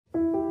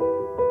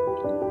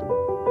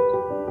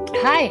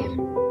Hi.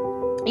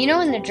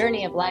 In the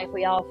journey of life,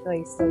 we all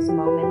face those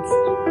moments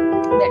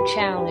that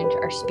challenge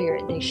our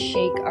spirit. They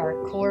shake our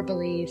core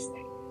beliefs.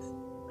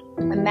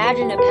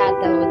 Imagine a path,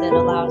 though, that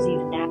allows you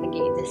to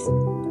navigate this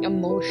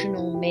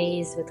emotional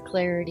maze with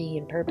clarity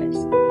and purpose.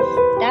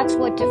 That's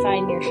what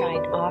Define Your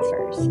Shine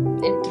offers.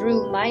 And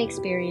through my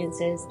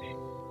experiences,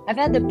 I've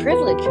had the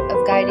privilege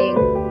of guiding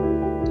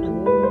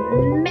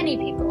many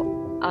people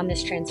on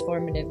this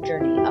transformative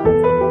journey of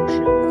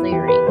emotional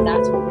clearing.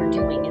 That's what we're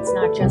doing. It's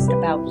not just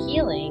about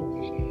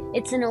healing,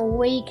 it's an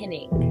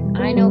awakening.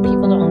 I know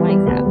people don't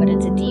like that, but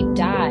it's a deep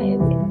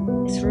dive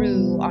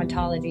through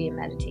ontology and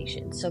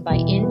meditation. So by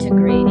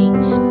integrating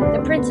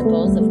the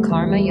principles of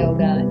karma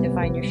yoga,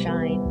 Define Your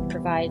Shine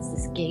provides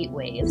this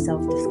gateway of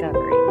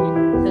self-discovery.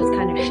 So it's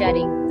kind of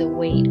shedding the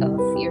weight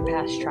of your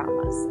past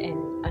traumas and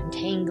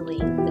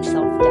untangling the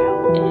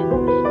self-doubt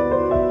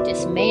and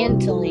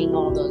dismantling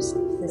all those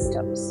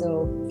systems.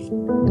 So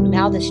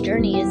now this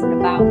journey isn't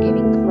about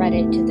giving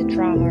credit to the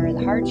trauma or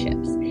the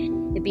hardships.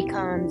 It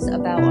becomes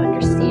about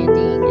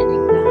understanding and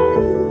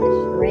acknowledging the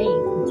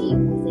strength deep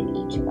within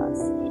each of us.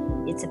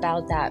 It's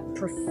about that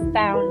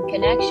profound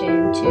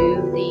connection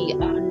to the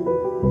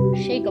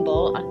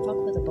unshakable,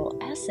 unfuckwithable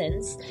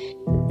essence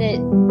that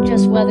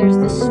just weathers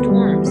the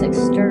storms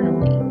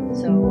externally.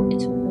 So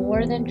it's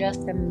more than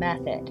just a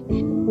method.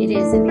 It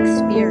is an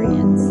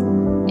experience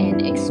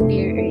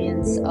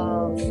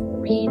of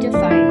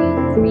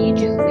redefining,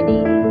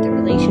 rejuvenating the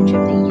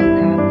relationship that you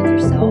have with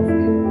yourself,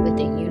 with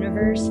the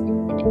universe,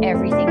 and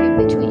everything in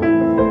between.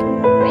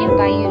 I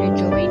invite you to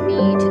join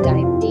me to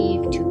dive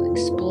deep, to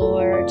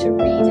explore, to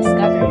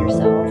rediscover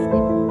yourself.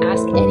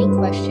 Ask any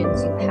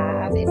questions you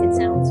have. If it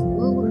sounds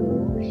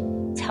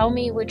woo-hoo, tell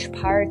me which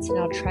parts and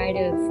I'll try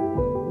to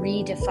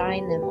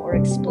redefine them or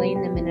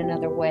explain them in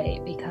another way,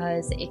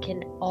 because it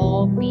can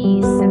all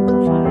be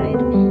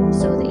simplified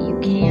so that you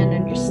can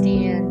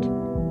understand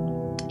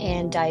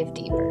and dive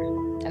deeper.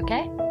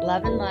 Okay?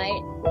 Love and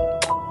light.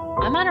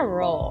 I'm on a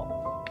roll,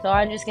 so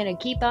I'm just going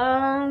to keep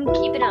on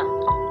keeping on.